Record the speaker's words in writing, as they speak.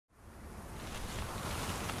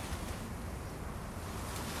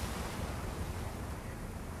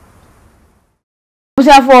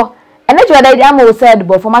for and let you that I said,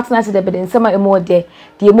 but for Martin said, but in summer more day,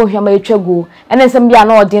 the emotion may trago, and then some be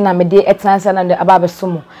an odd dinner, my dear excellence and the above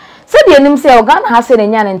sumo. So the enemy say, Ogan has said,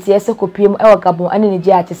 and yan and CS copium, El Gabo, and in the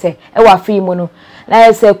jar to say, Ewa free mono.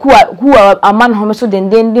 I say, who are a man homiso than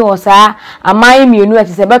Dendi or Sa, a mime you know, it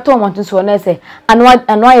is a better one to so say, and what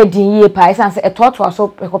annoyed ye pies and say a tortoise so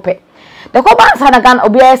pecope. The Cobans had a gun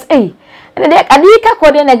obvious, and the deck a deca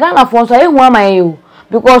cordon a gun of one, so I want my you.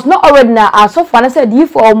 Because not already now, as so far as I said, you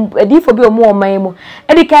for be more memo.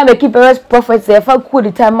 Any kind of keep a prophets there for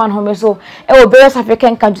could time man home so, and will various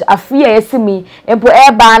African countries are free as see me and put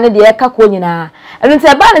air ban the air caconina. And it's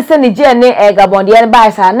a ban send the journey egg upon the end by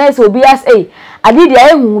sa, nice will be as a. I did the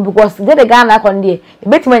air because get a gun like on the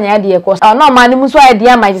bet my idea, because I know my name so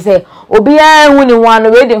idea might say, Obia winning one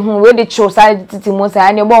already whom really chose side to Timosa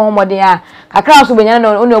and your home or the air. A crowd will be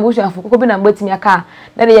on your bush and for coping and waiting a car.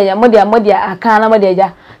 Then your mother, a canna.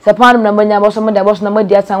 Sapam na manya boso mo da boso na mo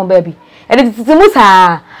dia san baby e de titimu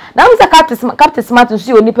saa na mo sa Captain Smart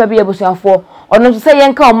nso onipa bi abusuafo ono so say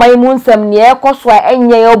yenka o man mu nsam ne e koso a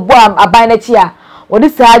enye obo aban na chi a odi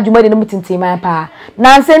saa adwuma de no mutintima pa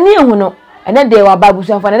na nsani hu no ene de wa ba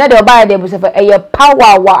abusuafo na de oba de abusuafo eye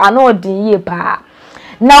power wa ano odin ye pa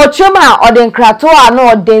na ochema odin krato ano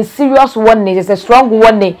odin serious one is a strong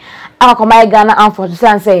one akoma Ghana Armed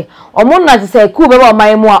Fōrcēs say omo na say ku be ba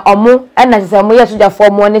man mu a omo na say mo yeso ja for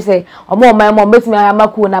mo ni say omo man mu betimi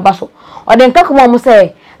amaku na baso odin kakoma mo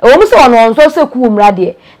say omo say ono so say ku mra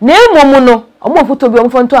de na emu no omo foto bi omo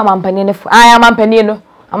fonto amampani ne amampani no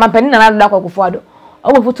amampani na na da kwakofo ado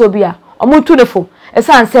omo foto bi a omo tu ne fo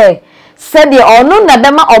esan say said the ono na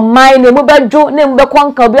dema oman ne mo bejo ne mo be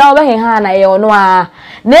kwanka obi a be ha na ye ono a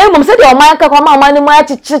na mo said the oman ka kwa ma ne mo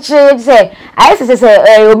achichichi say I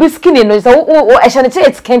say obi skinny no say o ehye ne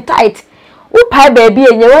che skin tight wo pai baby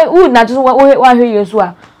enye wo na jo wo hwe yesu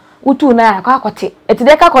a wo tu na akwa akote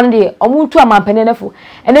etide ka kon de omo tu amampane ne fo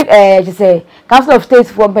ene je say council of state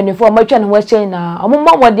for mpane fo ma twa ne ho exchange na omo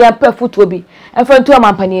mo de apɛ foto bi enfa tu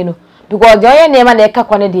amampane no because the oye ne ma na ka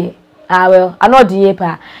kon de well, I know the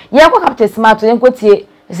yepa. Yanko Captain Smart, yanko tie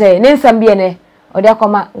say, Ninsam biene, or their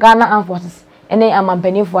comma, Ghana Armed Fōrcēs, and then I'm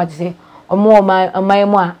penny for to say, or more my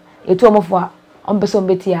moi, a tomo for, on Besson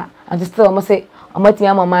Betia, and still almost say, or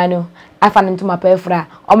Matiama Mano, I found into my perfra,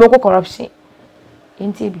 or more corruption.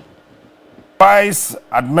 In TB. Vice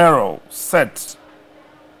Admiral set.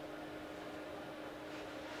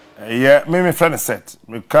 Yeah, me friend set,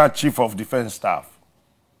 me Chief of Defense Staff.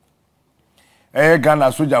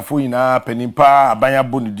 Ghana soldier for ina penimpa abanya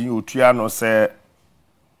bonidi otua no say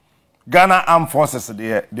Ghana Armed Forces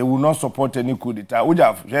they will not support any coup d'etat.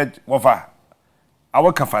 Uja wofa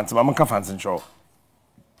awaka fancy mamaka fancy show.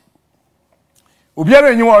 Obiara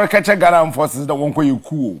enyi wo catch Ghana Armed Forces that won't you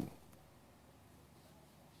cool.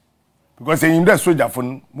 Because in that soldier for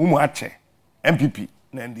mumu ache MPP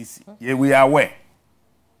na NDC. Yeah, we are aware.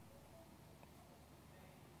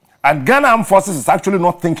 And Ghana Armed Forces is actually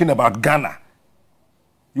not thinking about Ghana.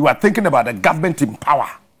 You are thinking about the government in power.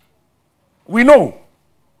 We know.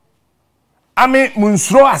 I mean,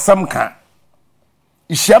 Munsro Asamka.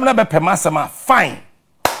 Ishamna be pemasama, fine.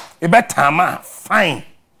 Ebe tama, fine.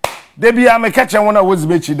 Debi ame catch one of was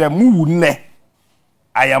bechi de mu ne.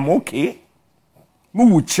 I am okay.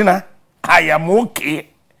 Mu china. I am okay.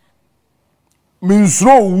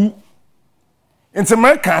 Munsro wu. Into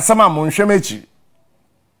America sama munshemechi.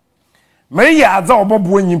 Me ya za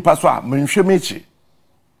obobu nyimpa so a munshemechi.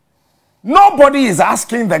 Nobody is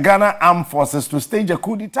asking the Ghana Armed Forces to stage a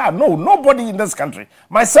coup d'etat. No, nobody in this country.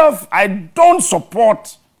 Myself, I don't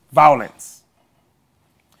support violence.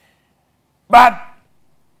 But,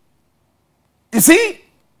 you see,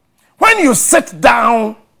 when you sit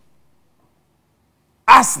down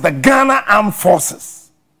as the Ghana Armed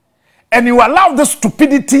Forces and you allow this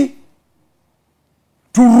stupidity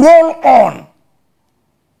to roll on,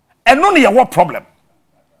 and only what problem?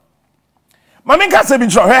 Maminka se bin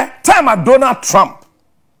time at Donald Trump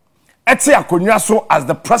eti akonya so as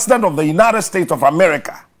the president of the United States of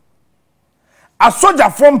America. A soldier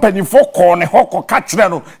from penifo corner hoko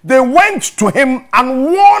kachireno, they went to him and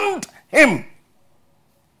warned him.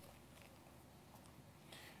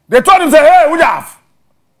 They told him, say, hey, Ujaf,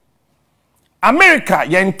 America,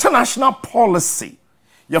 your international policy,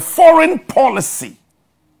 your foreign policy,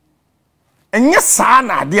 and yes,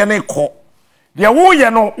 sana DNA ko. The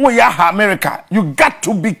America, you got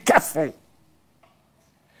to be careful.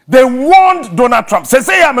 They warned Donald Trump.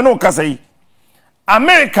 Say, I'm no say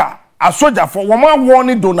America, a soldier for one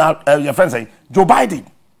warning Donald, your friend say Joe Biden.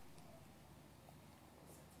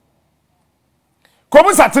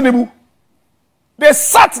 They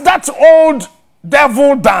sat that old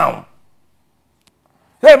devil down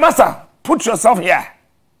Hey, master, put yourself here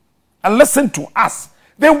and listen to us.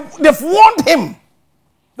 They've warned him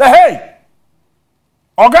that, hey,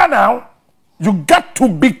 Oga now, you got to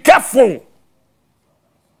be careful.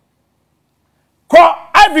 Ko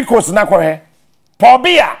Ivory Coast na ko he.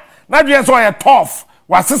 Pobia, na dwen so ye tough.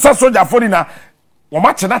 Wa sisa soldier for na wo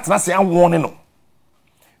ma che na tena se an warning no.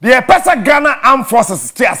 The person Ghana Armed Forces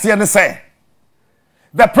stay ase ne say.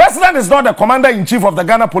 The president is not the commander-in-chief of the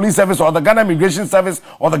Ghana Police Service or the Ghana Immigration Service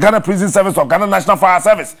or the Ghana Prison Service or Ghana National Fire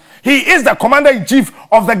Service. He is the commander-in-chief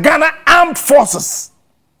of the Ghana Armed Forces.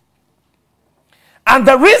 And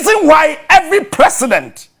the reason why every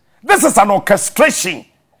president, this is an orchestration,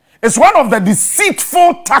 it's one of the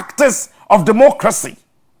deceitful tactics of democracy.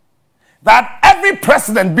 That every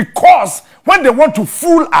president, because when they want to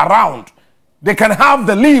fool around, they can have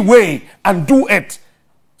the leeway and do it.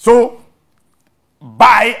 So,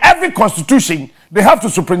 by every constitution, they have to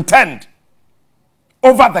superintend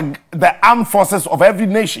over the armed forces of every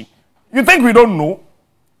nation. You think we don't know?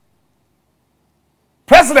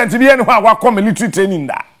 President, the end who come military training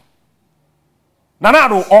that.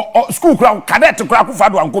 Nanado or school crowd cadet to crack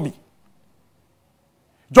Fado and Kobe.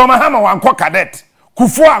 John Mahama and co cadet,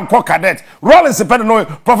 Kufu and co cadet, Rollins no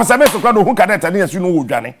Professor Meso Crado who cadet and yes, you know,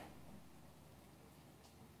 Johnny.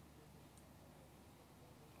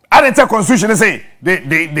 And it's a constitution, they say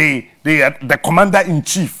the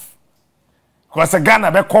commander-in-chief. Because a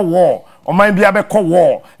Ghana be call war, or might be a call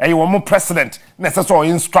war, and you want more president necessarily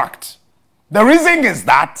instruct. The reason is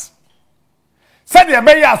that said the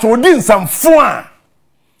Abeya so did some fun.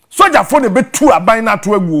 Soldier phone a bit too a bina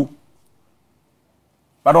to a woo.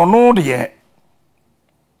 But on no the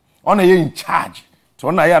on a in charge. So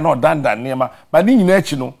on a not done that near but in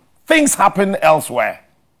you things happen elsewhere.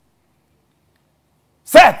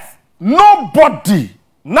 Seth, nobody,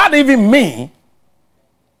 not even me,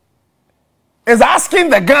 is asking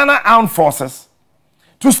the Ghana Armed Forces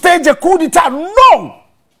to stage a coup d'etat. No!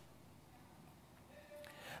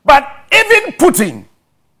 But even Putin,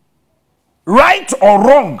 right or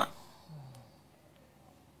wrong,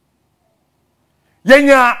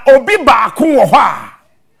 yenya obi baako wo hɔ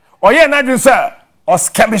or ye na dwen sɛ or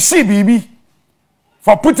skemishi bibi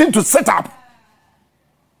for Putin to set up.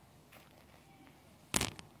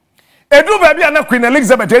 Edu baby ana Queen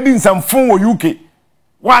Elizabeth edin some phone wo UK.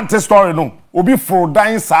 One story no. Obi for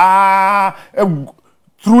dying sa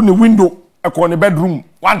through the window ekɔ ne bedroom.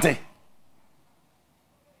 One day.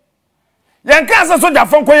 Yan kan se soldier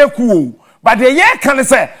phone koye ku o. But the year can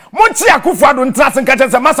say monchi Akufo-Addo ntra se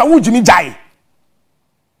nka say masa wujini jai.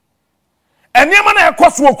 Enema na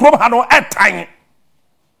ekoso okrom ha no etan.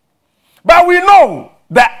 But we know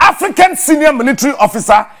the African senior military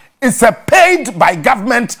officer is a paid by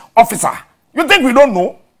government officer. You think we don't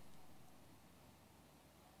know?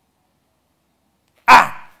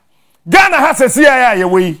 Ghana has a CIA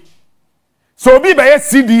way. So be by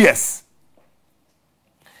CDS.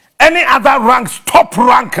 Any other ranks, top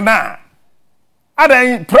rank now.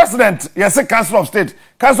 Other president, yes, a Council of State.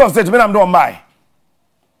 Council of State, I'm doing by.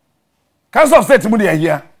 Council of State,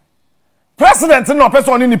 here. President, no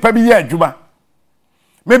person in the Pebi year, Juba.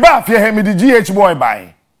 Maybe I fear him, the GH boy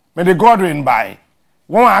by. Me the Godwin by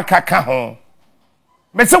one akaka ho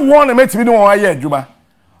me se one me timi no wa ye adwuma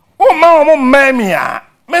o ma me a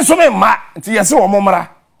me so me ma nti yese wo mra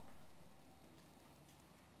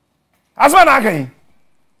asma na akai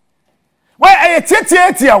we e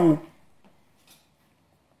tietia wo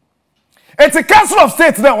it's a Council of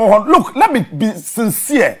State now. Look, let me be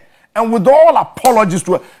sincere and with all apologies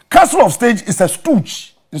to her. Council of State is a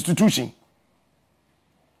stooge institution.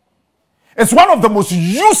 It's one of the most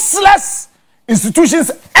useless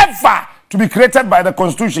institutions ever to be created by the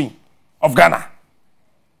Constitution of Ghana.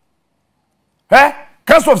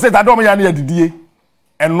 Council of State, I don't know the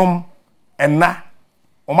enum enna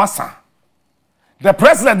omasa. The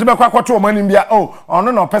president be kwakwa to money bia oh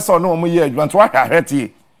no person no mo ye adwuma to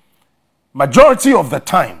ahwete. Majority of the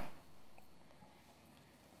time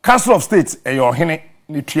Council of State e your hene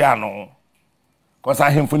ni tua no. Cause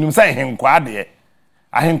ahemfunim say henkwa de.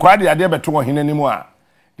 Ahenkwa de ade beto ohene ni mu a.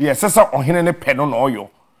 De esesa ohene ne pe no no oyo.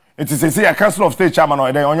 It is say a Council of State chairman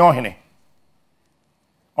o de onyo ohene.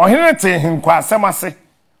 Ohene te henkwa asemase.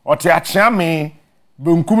 Ote achiame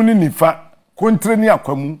benkum ni nifa kontre ni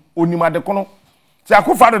akwamu onimade kono. Ti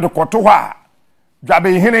Akufo-Addo de koto ho a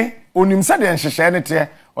dwabe hene onim se de nhyehyɛ ne te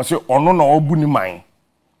o se ono na obu ni man.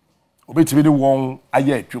 Obetibi de won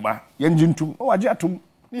aye atwuma yenjintum o waje atum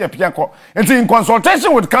ni ye pia ko. Enti in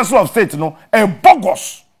consultation with Council of State no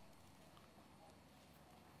bogus.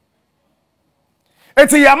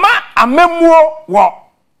 Enti yama amemuo wo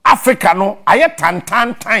Africa no aye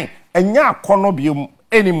tantantan enya akono biom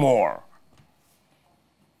anymore.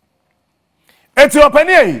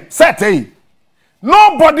 Ethiopia, set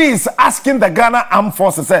nobody is asking the Ghana Armed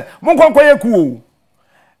Forces, and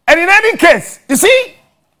in any case, you see,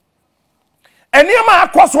 and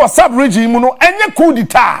across was sub-regime, any coup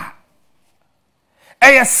d'etat,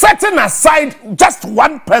 and setting aside just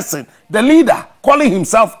one person, the leader, calling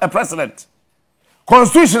himself a president.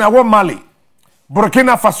 Constitution of Mali,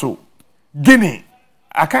 Burkina Faso, Guinea,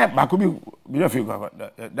 I can't, Gabon,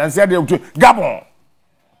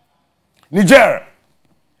 Niger,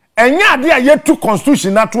 and yeah, yet two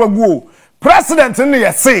constitution not to go. President in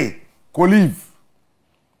the say, co leave.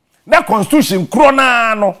 That constitution,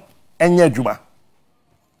 Kronano, and Yejuma.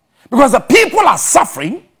 Because the people are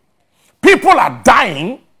suffering, people are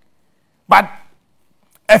dying, but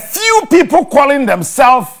a few people calling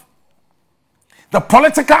themselves the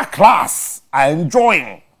political class are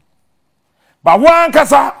enjoying. But one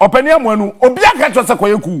kasa openia mwenu obia ka twese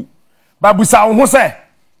kwayeku ba busa wo ho se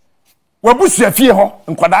wabusu afie ho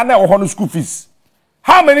nkwada na wo ho no school fees.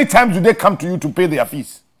 How many times do they come to you to pay their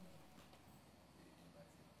fees?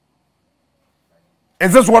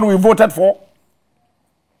 Is this what we voted for?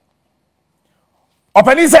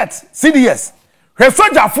 Openi set CDS. Hwe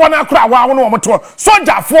soldier fo na akura wa wo no mo to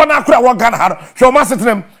soldier fo na akura wo Ghana ha hwe o ma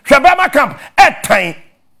setenem hwe Bema camp etan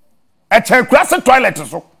eche kura se toilet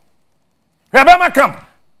so hwe Bema camp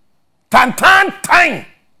tantan tan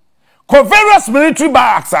ko various military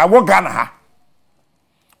barracks a wo Ghana ha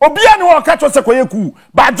obia ne wo ka cho se koyeku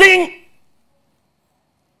badwin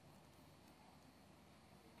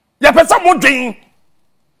ya pesa mo dwin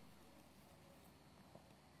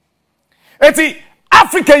eti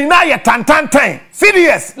Africa United Tantantan.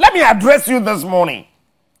 CDS, let me address you this morning.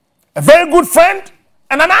 A very good friend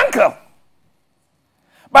and an uncle.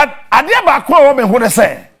 But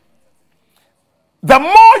say, the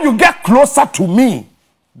more you get closer to me,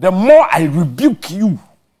 the more I rebuke you.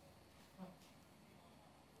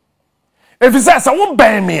 If you say, I won't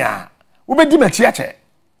buy me, we be dim a chiache.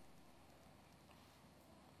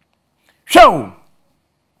 Show.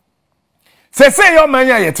 Say your man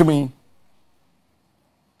yet to me.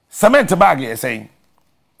 Cement bag you saying,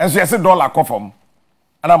 and so you say dollar coffum,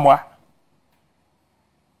 and I'm what?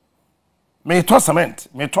 May to cement,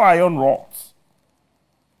 may to iron rods.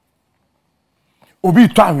 Obi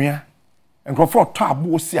to amia, and go for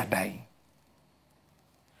tabu see a dying.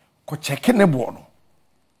 Go check in the board.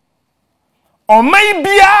 Or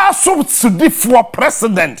maybe a subsidy for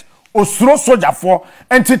president or slow soldier for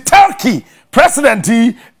anti Turkey president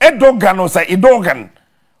Erdogan or say Erdogan,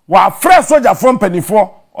 while fresh soldier from penny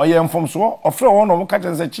for. Or you from so or throw one of catch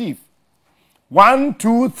as a chief. 1,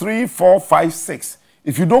 2, 3, 4, 5, 6.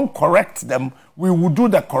 If you don't correct them, we will do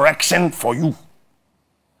the correction for you.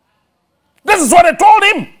 This is what I told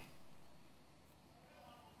him.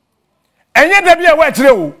 And yet there be a way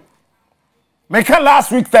to make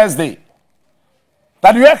last week Thursday.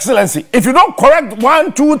 That Your Excellency, if you don't correct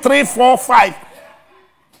 1, 2, 3, 4, 5,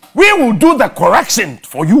 we will do the correction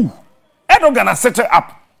for you. Erdogan has set it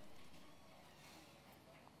up.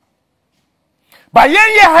 But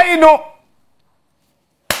you know,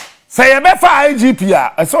 say a befa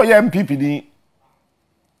IGP, I saw your MPPD.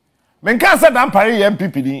 Men can't say that Paris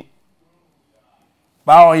MPPD.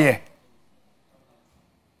 But oh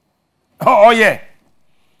yeah.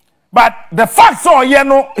 But the fact so you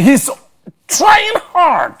know, he's trying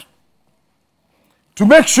hard to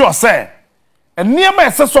make sure, say, and near my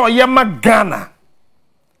so yema Ghana,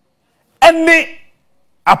 and the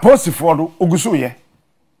apostle for Ugusuye.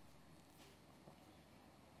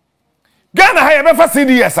 Ghana ha be fa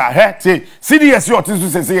CDS say CDS your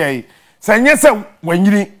things to say yes when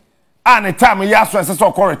you an time ya so say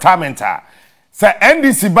call retirement say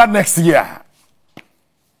NDC bad next year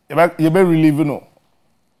you be relieve no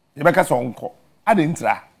you be ka so nko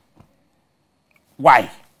adentra why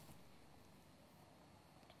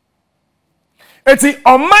eti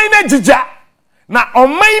oman na jija na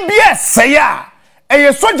oman bi say ya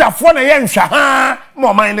e sojafo na ye nhwa ha mo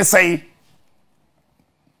oman ne say.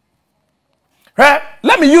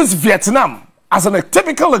 Let me use Vietnam as a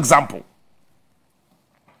typical example.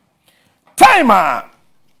 Timer.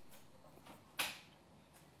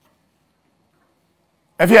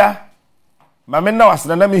 If ya, Mamma knows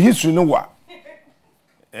the name history no wa.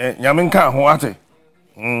 Yaminka Huate.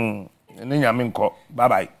 Yaminko. Bye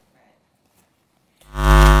bye.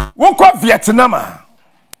 Woke up Vietnam.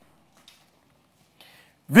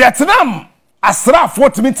 Vietnam, Asra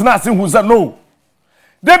 40 minutes nothing who's a no.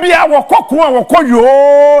 Debi a wako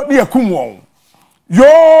yo ni ekum won.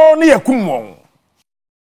 Yo ni ekum won.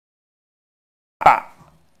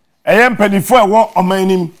 Eyem penifo e wo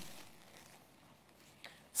omanim.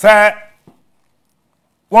 Say,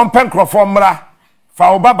 one penkrofo mra, fa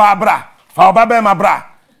obaba bra, fa obaba ma bra.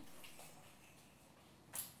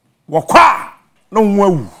 Wakwa no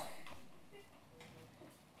nwawu.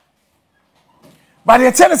 But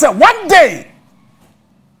they tell us one day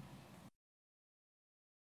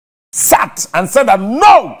sat and said that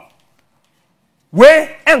no, we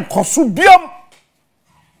enkosubium.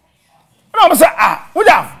 And I say, what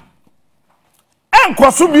have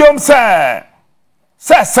enkosubium say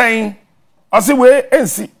saying, I say we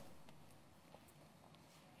NC.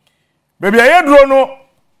 Baby, I don't know.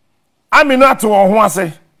 I'm not to one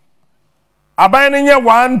say. Abaying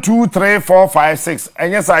 1, 2, 3, 4, 5, 6.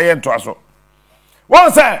 And yes, I am to us.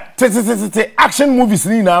 One say, action movies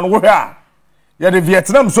ni na no here. Ya the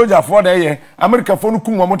Vietnam soldier for there, America for no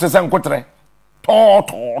kuma motor san kotre.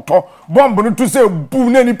 To bomb no to say boo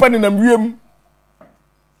na nipa ni na wiem.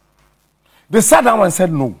 They sat down and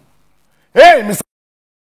said no. Hey, Mr.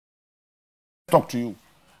 Talk to you.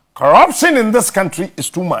 Corruption in this country is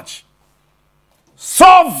too much.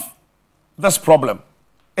 Solve this problem.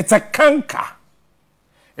 It's a canker.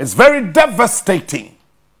 It's very devastating.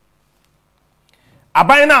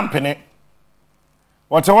 Abayna mpene.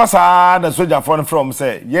 What was the soldier phone from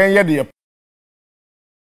say? The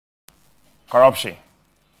corruption.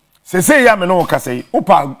 Say ya me no ka say.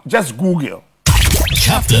 Upa just Google.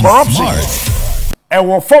 Captain Corruption. Smart.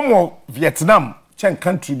 Ewo form of Vietnam chen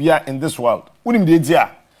country bia in this world. Unim de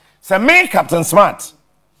dia. Say me Captain Smart.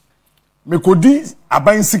 Me kodi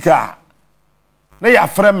aban sika. Na ya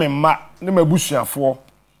frɛ me ma ne mabusuafo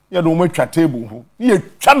ya do matwa table ho ne ya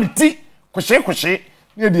twa meti kwhye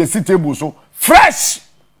ne de si table so fresh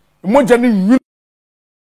moja ne wi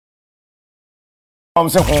am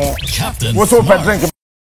se ho wo so pe drink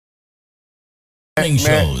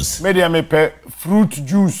shows media me pe fruit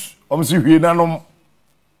juice am se hwie nanom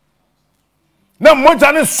na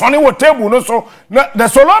moja ne sone wo table no so na the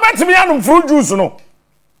solo bet me anom fruit juice no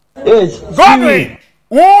Godly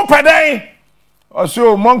wo pedai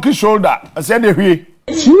also monkey shoulder. I said the way.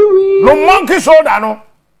 No monkey shoulder no.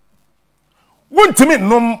 Won't me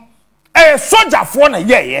no soldier for na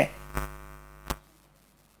yeah.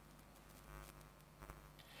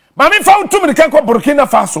 Mami found to me the Kanko Burkina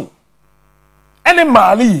Faso. Any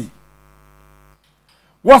Mali.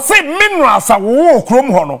 Was say minerals a war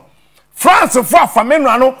chrome hono. France for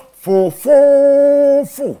mineral no for.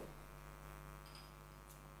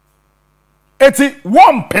 Eti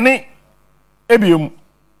 1 penny. Ebium.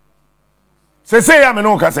 Say ya me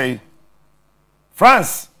no ka say.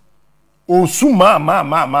 France. O suma ma.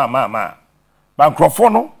 Bankrofo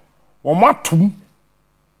no wo matum.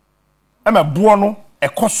 E me bo no e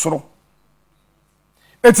kosoro.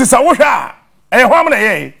 Eti sa wo hwa e hwam na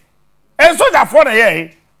ye. E soja fo na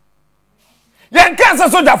ye. Yen kan se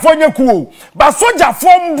soja fo nyaku ba soja fo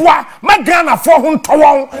mboa magana fo ho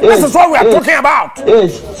ntowon. This is what we are talking about.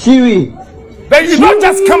 Yes, Siri. Then you don't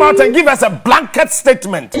just come out and give us a blanket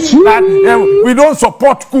statement that we don't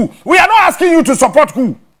support coup. We are not asking you to support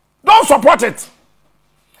coup. Don't support it.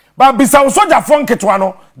 But besides soldier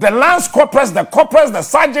funketwano, the lance corporals, the corporals, the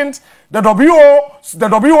sergeants, the WO, the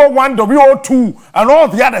WO1, WO2, and all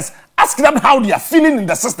the others, ask them how they are feeling in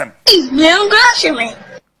the system.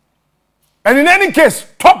 And in any case,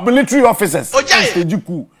 top military officers,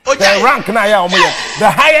 the rank na the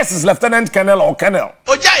highest is lieutenant colonel or colonel.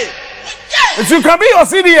 If you can be your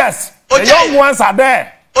CDS, the young ones are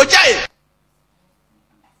there.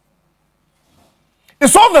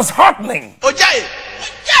 It's all disheartening. I'm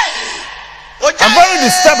very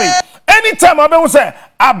disturbing. Anytime I will say,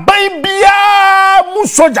 I buy bia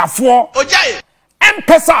musoja for, and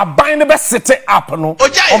pesa buy the best city up, no,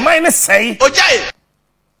 or mine say,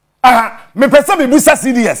 me pesa me busa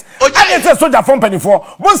CDS. I get a soldier from penny for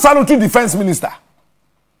one salute to defense minister.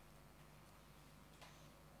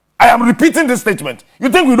 I am repeating this statement. You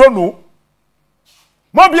think we don't know?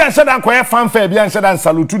 Mo bi an shedan koye fanfare bi an shedan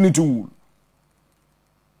salutu ni tu.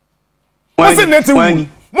 What's the native wool?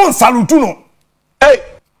 Mo salutu no. Hey.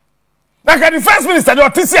 Like the first minister, the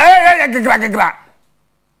TC, hey.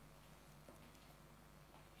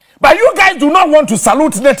 But you guys do not want to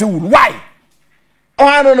salute native wool. Why? Oh,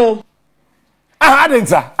 I don't know. I didn't,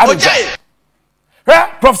 sir.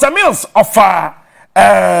 Professor Mills of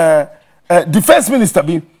defense minister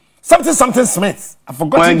be something Smith. I've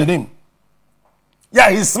forgotten the name.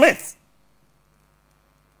 Yeah, he's Smith.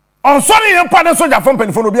 On sorry, your partner soldier from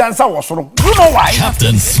Penfono be answer was wrong. You know why?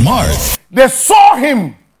 Captain Smart. They saw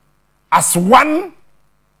him as one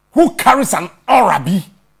who carries an aura.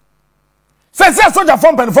 Says soldier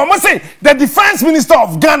from Penfono. Say the defense minister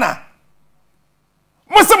of Ghana.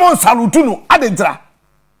 Must salutuno adentra.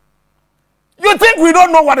 You think we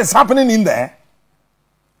don't know what is happening in there?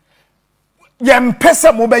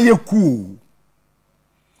 Cool.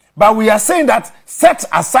 But we are saying that set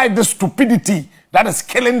aside the stupidity that is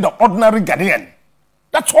killing the ordinary Ghanaian.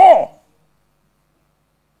 That's all.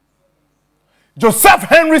 Joseph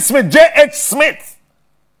Henry Smith, J.H. Smith.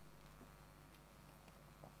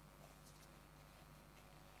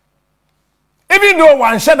 Even though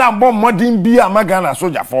one shed and bomb modern be a Magana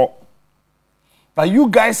soldier for, but you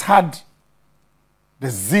guys had the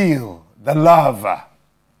zeal, the love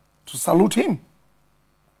to salute him.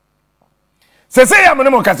 Say I'm a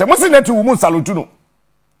name kase. Musi netu umu salute no.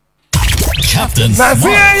 Captain Na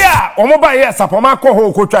Smart. ya omoba ye sapoma ko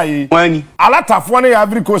ho kotwa yi. Alatafo ne ya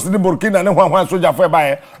Ivory Coast ni Burkina ne hwan soldier for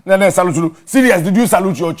ba na salute. Serious, did you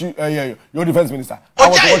salute your defense minister? I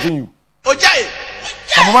was watching you. Ojai.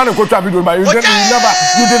 Sapoma ne kotwa video ba you did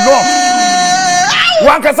not.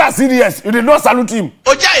 One kasa serious, you did not salute him.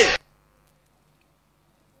 Ojai.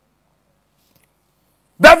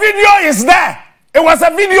 The video is there. It was a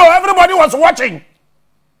video everybody was watching.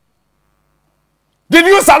 Did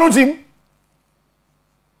you salute him?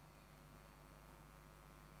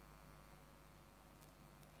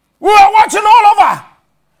 We were watching all over.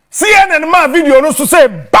 CNN my video no to say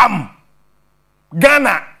bam.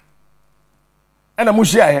 Ghana. And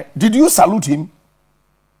Amushia, did you salute him?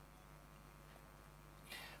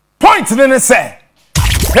 Point then say.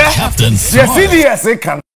 Captain Smart. Yes, CDS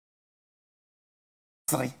can.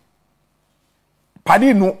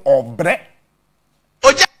 Padi no obre.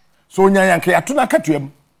 Oja. So nyanyanke atuna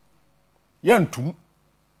katuem. Yentum.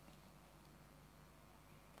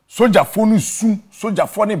 Soja phone su, soja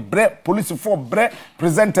phone bre, police for bre,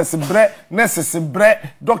 presenters bre, nurses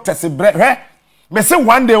bre, doctors bre. Me say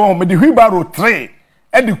one day me the wheelbarrow 3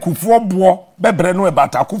 e di kufuo bo bebre no e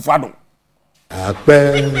bata kufado.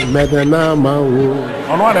 Akpe medena mawo.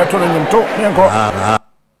 Ono ana to nyim to yenko.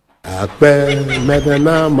 Akpe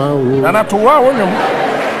medena mawo. Ana to wa wonyum.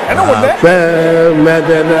 Ene wo de. Akpe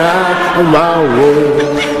medena mawo.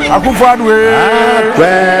 Akufado e.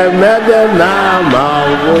 Akpe medena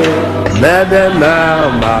mawo. Medena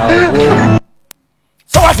mawo.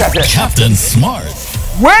 So what you say? Captain Smart.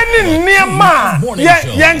 When in near man,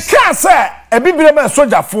 yen can say a biblia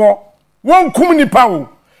soldier for one kum nipa wo.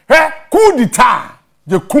 Coup d'etat,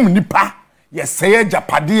 ye kum nipa, ye say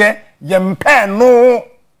japade, ye mpe no.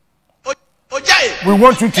 Ojai. We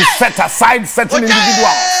want you to set aside certain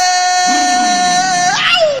individuals.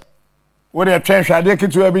 What they train shade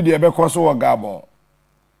kitu e bi de be koso wo Gabon.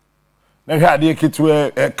 Na shade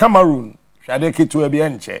kitu Cameroon, shade kitu e bi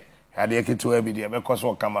enche, shade kitu e bi de be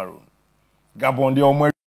koso Cameroon. Gabon de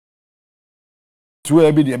omo tu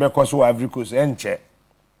e bi de be koso Ivory Coast enche.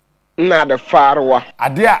 Na the farwa.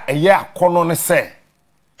 Ade a eye akono ne se.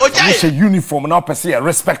 Ojai. You uniform now per se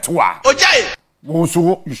respect wa. Ojai.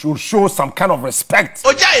 Also, you should show some kind of respect.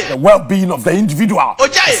 Ojai. The well-being of the individual,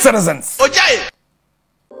 Ojai. the citizens. Ojai.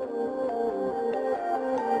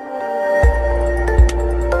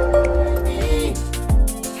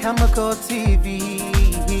 Khemical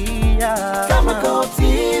TV, yeah. Khemical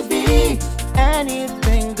TV,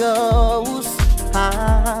 anything goes.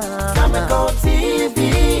 Khemical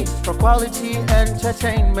TV, for quality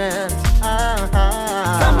entertainment.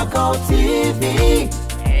 Khemical TV,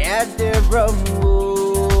 yeah, the room.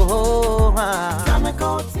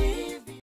 Khemical TV.